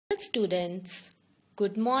students,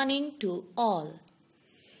 good morning to all.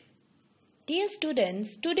 Dear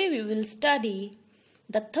students, today we will study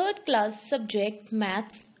the third class subject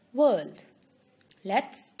Maths World.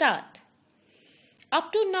 Let's start.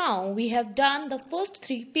 Up to now we have done the first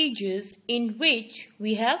 3 pages in which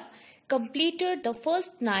we have completed the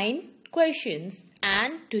first 9 questions,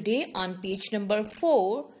 and today on page number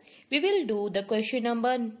 4 we will do the question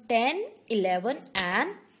number 10, 11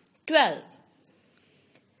 and 12.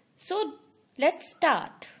 So let's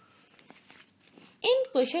start. In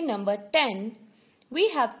question number 10, we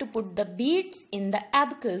have to put the beads in the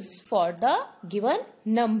abacus for the given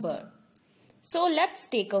number. So let's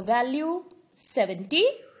take a value 72.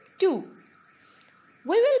 We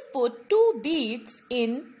will put 2 beads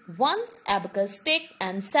in 1's abacus stick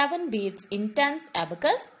and 7 beads in 10's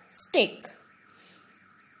abacus stick.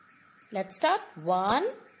 Let's start. 1,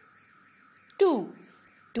 2,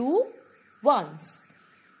 2 1's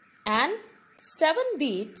and 7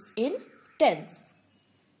 beads in 10's.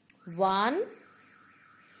 1,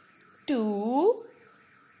 2,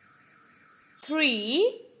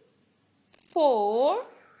 3, 4,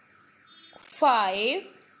 5,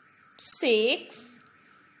 6,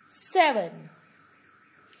 7.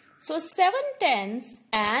 So 7 10's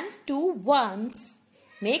and 2 1's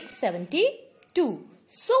make 72.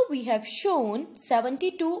 So we have shown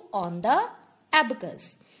 72 on the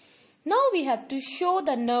abacus. Now we have to show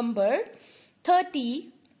the number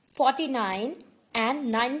 30, 49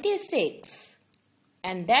 and 96,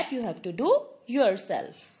 and that you have to do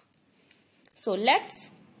yourself. So let's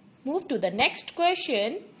move to the next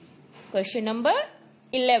question, question number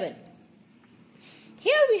 11.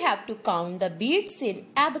 Here we have to count the beads in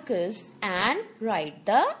abacus and write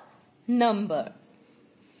the number.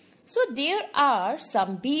 So there are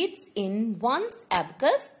some beads in 1's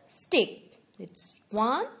abacus stick. It's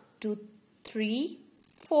 1, 2, 3,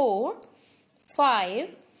 4, 5,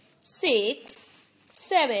 6,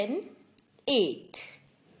 7, 8.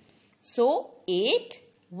 So 8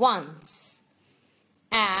 1's.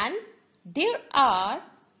 And there are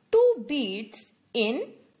 2 beads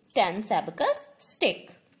in 10's abacus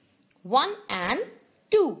stick. 1 and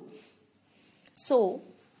 2. So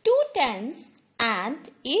 2 10's and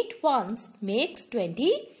 8 1's makes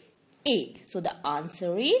 28. So the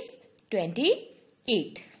answer is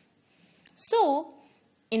 28. So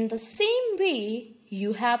in the same way,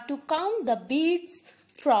 you have to count the beads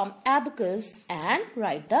from abacus and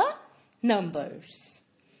write the numbers.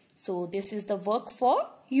 So this is the work for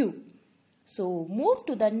you. So move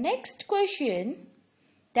to the next question,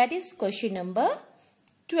 that is question number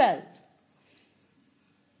 12.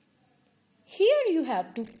 Here you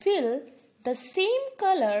have to fill the same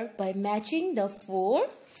color by matching the 4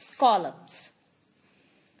 columns.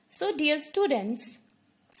 So dear students,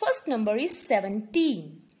 first number is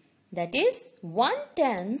 17. That is 1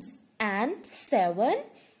 10's and 7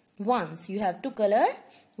 1's. You have to color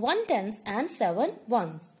 1 10's and 7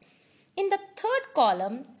 1's. In the third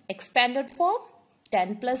column, expanded form,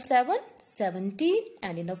 10 plus 7, 17,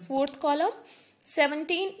 and in the fourth column,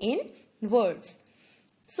 17 in words.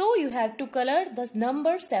 So you have to color the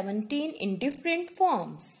number 17 in different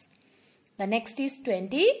forms. The next is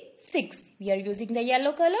 26. We are using the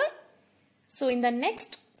yellow color. So in the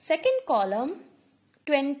next second column,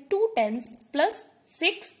 22 10's plus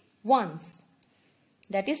 6 1's.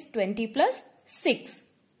 That is 20 plus 6.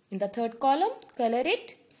 In the third column, color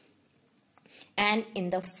it. And in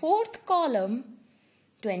the fourth column,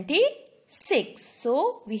 26.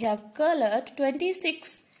 So we have colored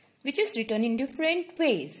 26, which is written in different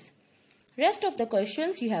ways. Rest of the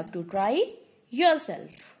questions you have to try yourself.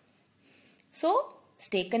 So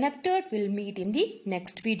stay connected. We'll meet in the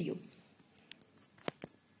next video.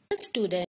 Students.